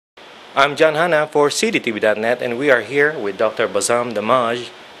I'm John Hanna for CDTV.net, and we are here with Dr. Bassam Damaj,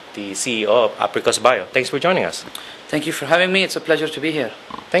 the CEO of Apricus Bio. Thanks for joining us. Thank you for having me. It's a pleasure to be here.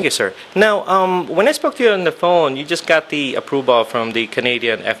 Thank you, sir. Now, when I spoke to you on the phone, you just got the approval from the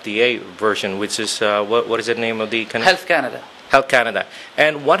Canadian FDA version, which is, what is the name of the... Health Canada. Health Canada.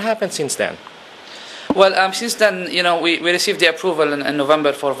 And what happened since then? Well, since then, we received the approval in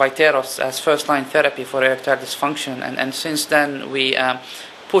November for Viteros as first-line therapy for erectile dysfunction, and since then we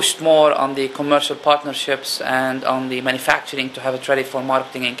pushed more on the commercial partnerships and on the manufacturing to have it ready for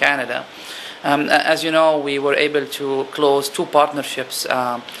marketing in Canada. As you know, we were able to close 2 partnerships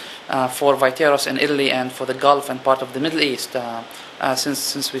for Viteros in Italy and for the Gulf and part of the Middle East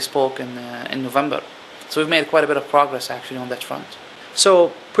since we spoke in November. So we've made quite a bit of progress actually on that front.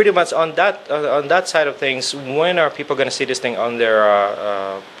 So pretty much on that side of things, when are people going to see this thing on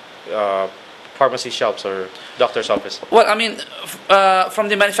their pharmacy shelves or doctor's office? Well, I mean, from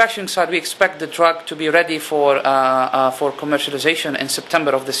the manufacturing side, we expect the drug to be ready for commercialization in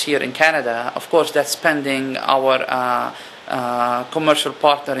September of this year in Canada. Of course, that's pending our commercial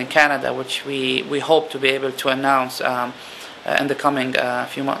partner in Canada, which we hope to be able to announce in the coming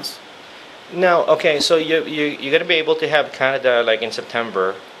few months. Now, okay, so you're going to be able to have Canada like in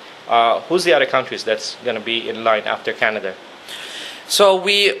September. Who's the other countries that's going to be in line after Canada? So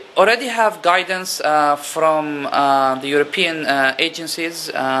we already have guidance from the European agencies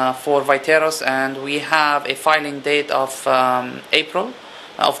for Viteros, and we have a filing date of April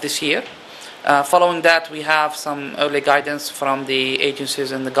of this year. Following that, we have some early guidance from the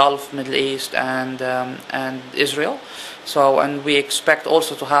agencies in the Gulf, Middle East, and Israel. So, and we expect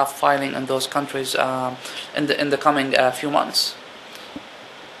also to have filing in those countries in the coming few months.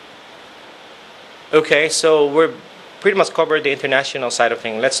 Okay, so we're pretty much covered the international side of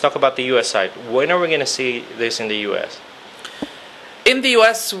things. Let's talk about the U.S. side. When are we going to see this in the U.S.? In the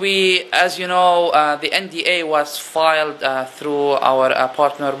U.S., as you know, the NDA was filed through our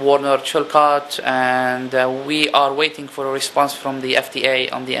partner Warner Chilcott, and we are waiting for a response from the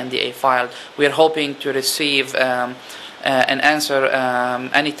FDA on the NDA filed. We are hoping to receive an answer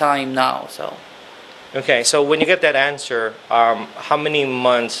anytime now. So. Okay, so when you get that answer, how many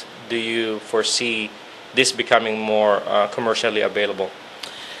months do you foresee this becoming more commercially available?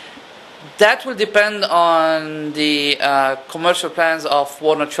 That will depend on the commercial plans of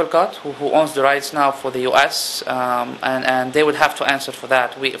Warner Chilcott, who owns the rights now for the U.S., and they would have to answer for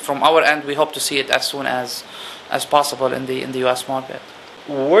that. From our end, we hope to see it as soon as possible in the U.S. market.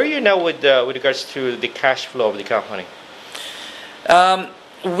 Where are you now with regards to the cash flow of the company?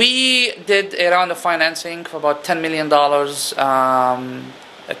 We did a round of financing for about $10 million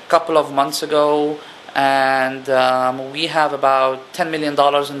a couple of months ago, and we have about $10 million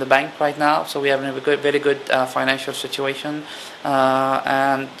in the bank right now, so we have a very good financial situation,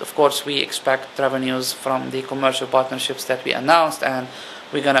 and of course we expect revenues from the commercial partnerships that we announced and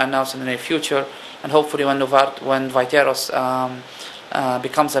we're going to announce in the near future, and hopefully when Viteros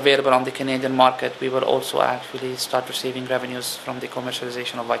becomes available on the Canadian market, we will also actually start receiving revenues from the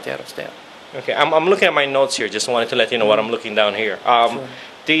commercialization of Viteros there. Okay, I'm looking at my notes here, just wanted to let you know what I'm looking down here.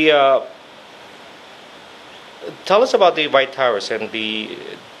 Sure. Tell us about the Viteros and the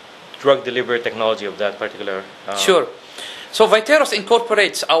drug delivery technology of that particular... Sure. So Viteros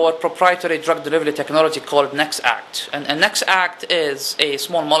incorporates our proprietary drug delivery technology called NexAct. And NexAct is a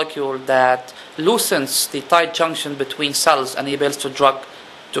small molecule that loosens the tight junction between cells and enables the drug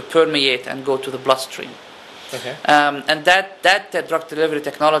to permeate and go to the bloodstream. Okay. And that drug delivery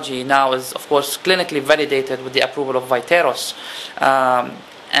technology now is, of course, clinically validated with the approval of Viteros.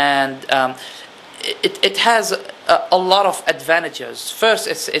 It has a lot of advantages. First,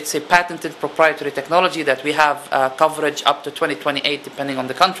 it's a patented proprietary technology that we have coverage up to 2028 depending on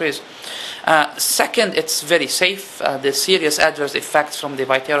the countries. Second, it's very safe. The serious adverse effects from the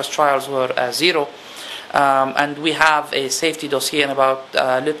Viteros trials were 0. And we have a safety dossier in about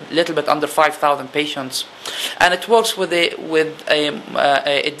a little bit under 5,000 patients, and it works with a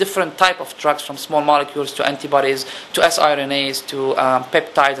different type of drugs, from small molecules to antibodies to siRNAs to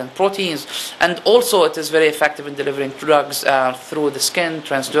peptides and proteins, and also it is very effective in delivering drugs through the skin,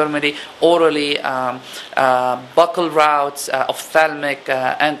 transdermally, orally, buccal routes, ophthalmic,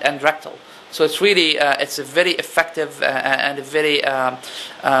 and rectal. So it's really it's a very effective and a very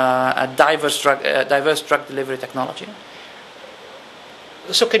diverse drug delivery technology.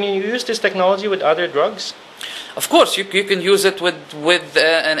 So can you use this technology with other drugs? Of course, you can use it with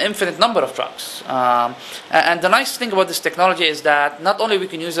an infinite number of drugs. And the nice thing about this technology is that not only we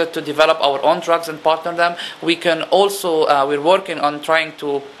can use it to develop our own drugs and partner them, we can also, we're working on trying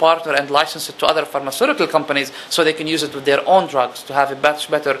to partner and license it to other pharmaceutical companies so they can use it with their own drugs to have a much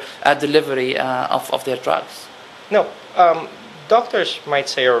better delivery of their drugs. Now, doctors might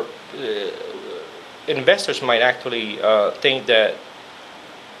say, or investors might actually think that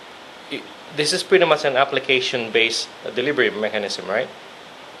this is pretty much an application-based delivery mechanism, right?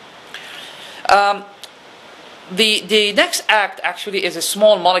 The next act actually is a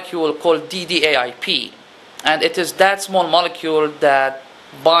small molecule called DDAIP, and it is that small molecule that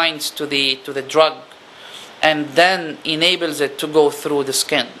binds to the drug and then enables it to go through the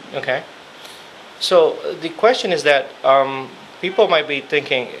skin. Okay. So the question is that people might be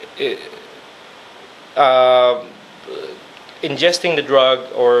thinking ingesting the drug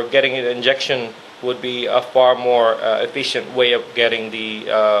or getting an injection would be a far more efficient way of getting the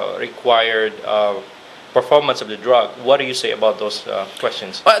required performance of the drug. What do you say about those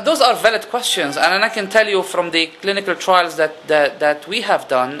questions? Those are valid questions, and I can tell you from the clinical trials that we have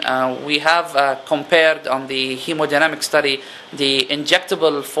done, we have compared on the hemodynamic study the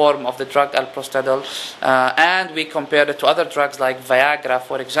injectable form of the drug alprostadil, and we compared it to other drugs like Viagra,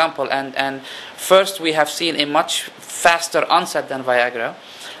 for example, and first we have seen a much faster onset than Viagra.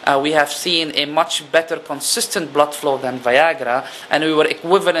 We have seen a much better consistent blood flow than Viagra, and we were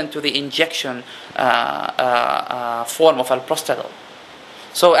equivalent to the injection form of alprostadil.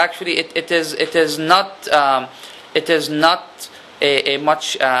 So actually, it is not a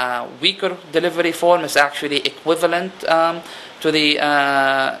much weaker delivery form. It's actually equivalent to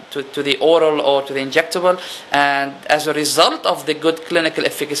the oral or to the injectable, and as a result of the good clinical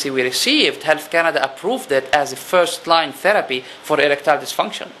efficacy we received, Health Canada approved it as a first-line therapy for erectile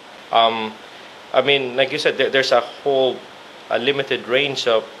dysfunction. I mean, like you said, there's a limited range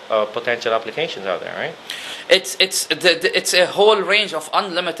of potential applications out there, right? It's a whole range of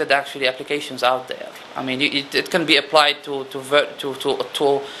unlimited actually applications out there. I mean, it can be applied to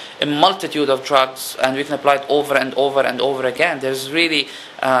a multitude of drugs, and we can apply it over and over and over again. There's really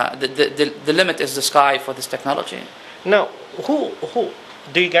the limit is the sky for this technology. Now, who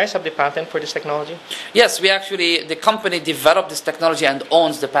do you guys have the patent for this technology? Yes, the company developed this technology and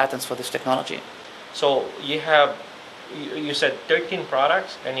owns the patents for this technology. So you said 13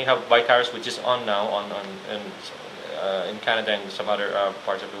 products, and you have Vitarus, which is on now in Canada and some other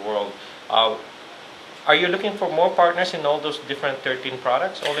parts of the world. Are you looking for more partners in all those different 13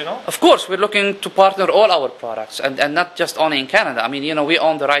 products, all in all? Of course, we're looking to partner all our products, and not just only in Canada. I mean, we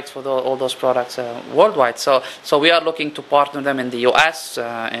own the rights for all those products worldwide. So we are looking to partner them in the US,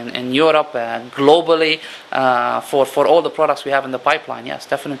 in Europe, globally, for all the products we have in the pipeline. Yes,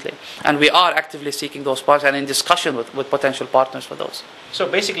 definitely. And we are actively seeking those partners and in discussion with potential partners for those. So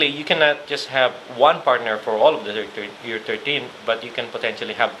basically, you cannot just have one partner for all of your 13, but you can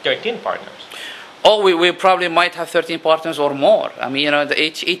potentially have 13 partners. Oh, we probably might have 13 partners or more. I mean,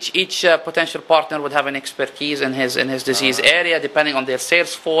 each potential partner would have an expertise in his disease area, depending on their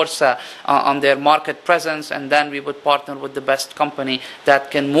sales force, on their market presence, and then we would partner with the best company that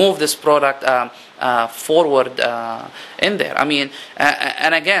can move this product forward in there. I mean,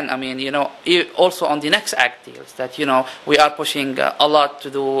 and again, I mean, also on the next act deals that we are pushing a lot to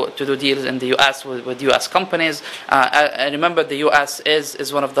do deals in the U.S. with U.S. companies. And remember, the U.S.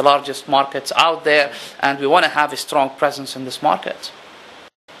 is one of the largest markets out there, and we want to have a strong presence in this market.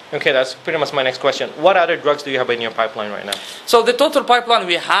 Okay, that's pretty much my next question. What other drugs do you have in your pipeline right now? So the total pipeline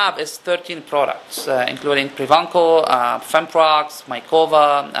we have is 13 products, including Privanco, Femprox,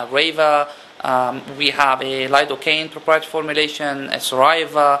 Mycova, Reva. We have a lidocaine proprietary formulation, a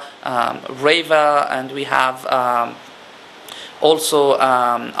Soriva, Reva, and we have also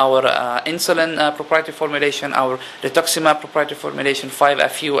our insulin proprietary formulation, our rituximab proprietary formulation,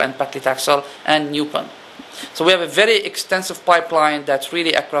 5-FU, and paclitaxel, and Nupon. So we have a very extensive pipeline that's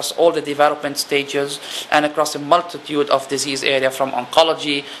really across all the development stages and across a multitude of disease areas, from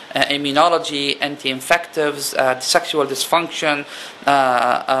oncology, immunology, anti-infectives, sexual dysfunction.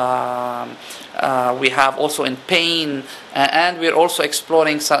 We have also in pain, and we're also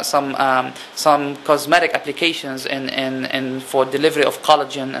exploring some cosmetic applications in for delivery of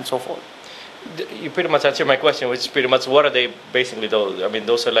collagen and so forth. You pretty much answered my question, which is pretty much what are they basically those? I mean,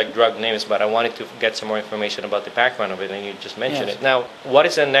 those are like drug names, but I wanted to get some more information about the background of it, and you just mentioned it. Now, what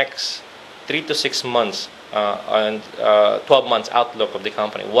is the next 3 to 6 months and 12 months outlook of the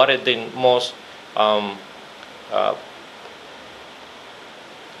company? What are the most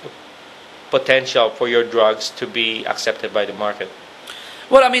potential for your drugs to be accepted by the market?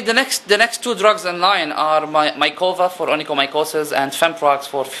 Well, I mean, the next two drugs in line are Mycova for onychomycosis and Femprox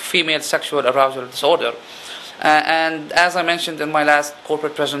for female sexual arousal disorder. And as I mentioned in my last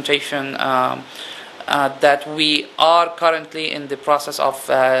corporate presentation, that we are currently in the process of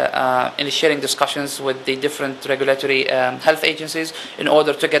initiating discussions with the different regulatory health agencies in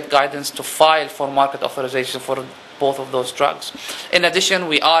order to get guidance to file for market authorization for both of those drugs. In addition,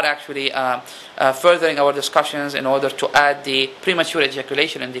 we are actually furthering our discussions in order to add the premature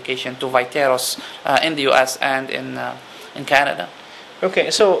ejaculation indication to Viteros in the US and in Canada.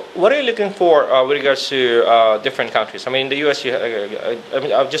 Okay, so what are you looking for with regards to different countries? I mean, in the U.S.,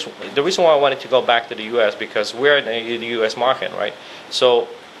 the reason why I wanted to go back to the U.S. because we're in the U.S. market, right? So,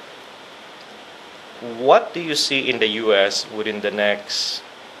 what do you see in the U.S. within the next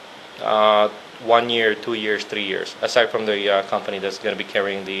 1 year, 2 years, 3 years, aside from the company that's going to be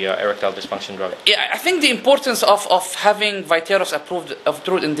carrying the erectile dysfunction drug? Yeah, I think the importance of having Viteros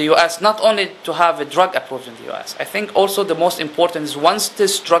approved in the US, not only to have a drug approved in the US, I think also the most important is once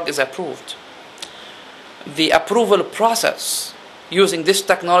this drug is approved, the approval process using this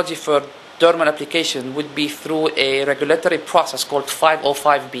technology for dermal application would be through a regulatory process called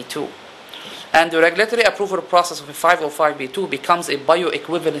 505(b)(2). And the regulatory approval process of a 505(b)(2) becomes a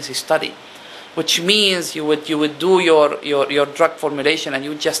bioequivalency study, which means you would do your drug formulation and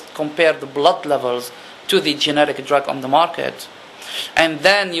you just compare the blood levels to the generic drug on the market, and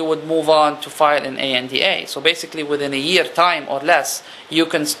then you would move on to file an ANDA. So basically within a year time or less, you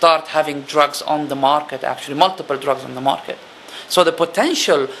can start having drugs on the market, actually multiple drugs on the market. So the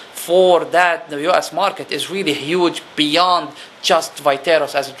potential for that, the US market, is really huge beyond just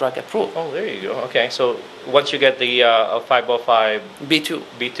Viteros as a drug approved. Oh, there you go. Okay, so once you get the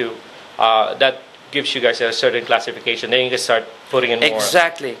 505(b)(2), that gives you guys a certain classification. Then you can start putting in more.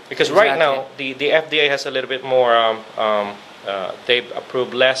 Exactly. Because right now, the FDA has a little bit more, they've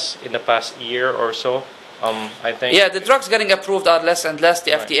approved less in the past year or so, I think. Yeah, the drugs getting approved are less and less.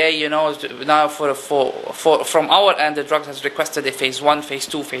 The FDA, now from our end, the drug has requested a phase 1, phase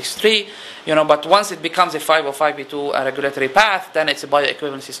 2, phase 3, but once it becomes a 505(b)(2) regulatory path, then it's a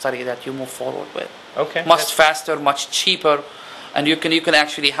bioequivalency study that you move forward with. Okay. Much faster, much cheaper. And you can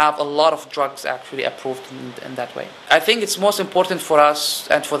actually have a lot of drugs actually approved in that way. I think it's most important for us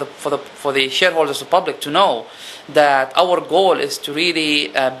and for the shareholders, the public, to know that our goal is to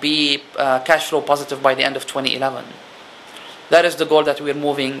really be cash flow positive by the end of 2011. That is the goal that we're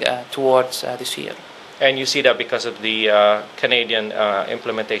moving towards this year. And you see that because of the Canadian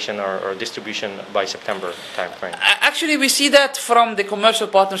implementation or distribution by September timeframe? Actually, we see that from the commercial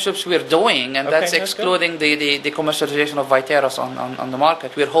partnerships we're doing, and that's excluding the commercialization of Viteros on the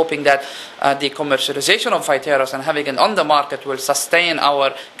market. We're hoping that the commercialization of Viteros and having it on the market will sustain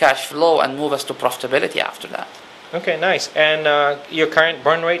our cash flow and move us to profitability after that. Okay, nice. And your current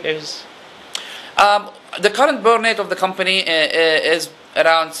burn rate is? The current burn rate of the company is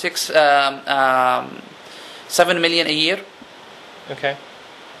around 7 million a year. Okay,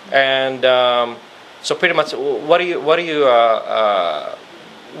 and so pretty much, what are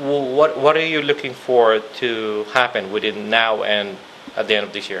you looking for to happen within now and at the end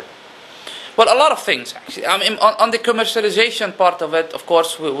of this year? Well, a lot of things actually. I mean, on the commercialization part of it, of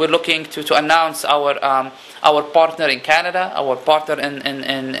course, we're looking to announce our partner in Canada, our partner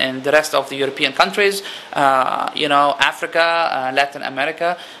in the rest of the European countries, Africa, Latin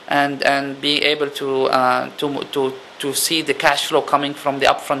America, and being able to see the cash flow coming from the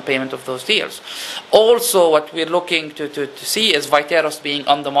upfront payment of those deals. Also, what we're looking to see is Viteros being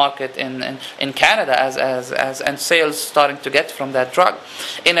on the market in Canada and sales starting to get from that drug.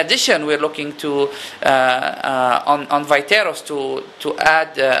 In addition, we're looking to on Viteros to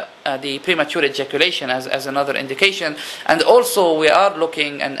add the premature ejaculation as another indication, and also we are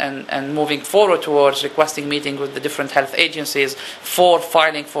looking and moving forward towards requesting meeting with the different health agencies for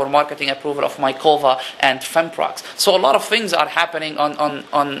filing for marketing approval of Mycova and Femprox. So a lot of things are happening on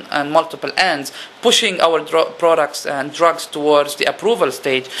multiple ends, pushing our products and drugs towards the approval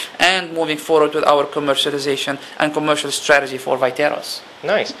stage and moving forward with our commercialization and commercial strategy for Viteros.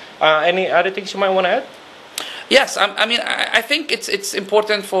 Nice. Any other things you might want to add? Yes, I think it's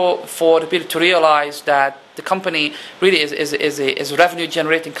important for the people to realize that the company really is a revenue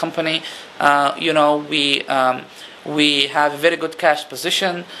generating company. We have a very good cash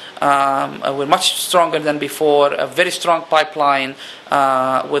position. We're much stronger than before, a very strong pipeline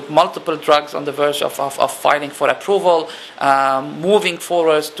with multiple drugs on the verge of filing for approval, moving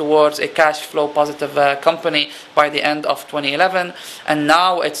forward towards a cash flow positive company by the end of 2011. And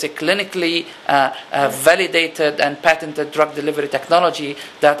now it's a clinically validated and patented drug delivery technology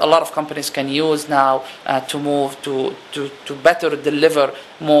that a lot of companies can use now to move to better deliver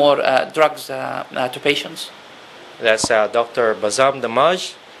more drugs to patients. That's Dr. Bassam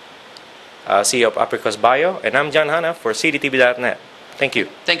Damaj, CEO of Apricus Bio, and I'm John Hanna for CDTV.net. Thank you.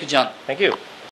 Thank you, John. Thank you.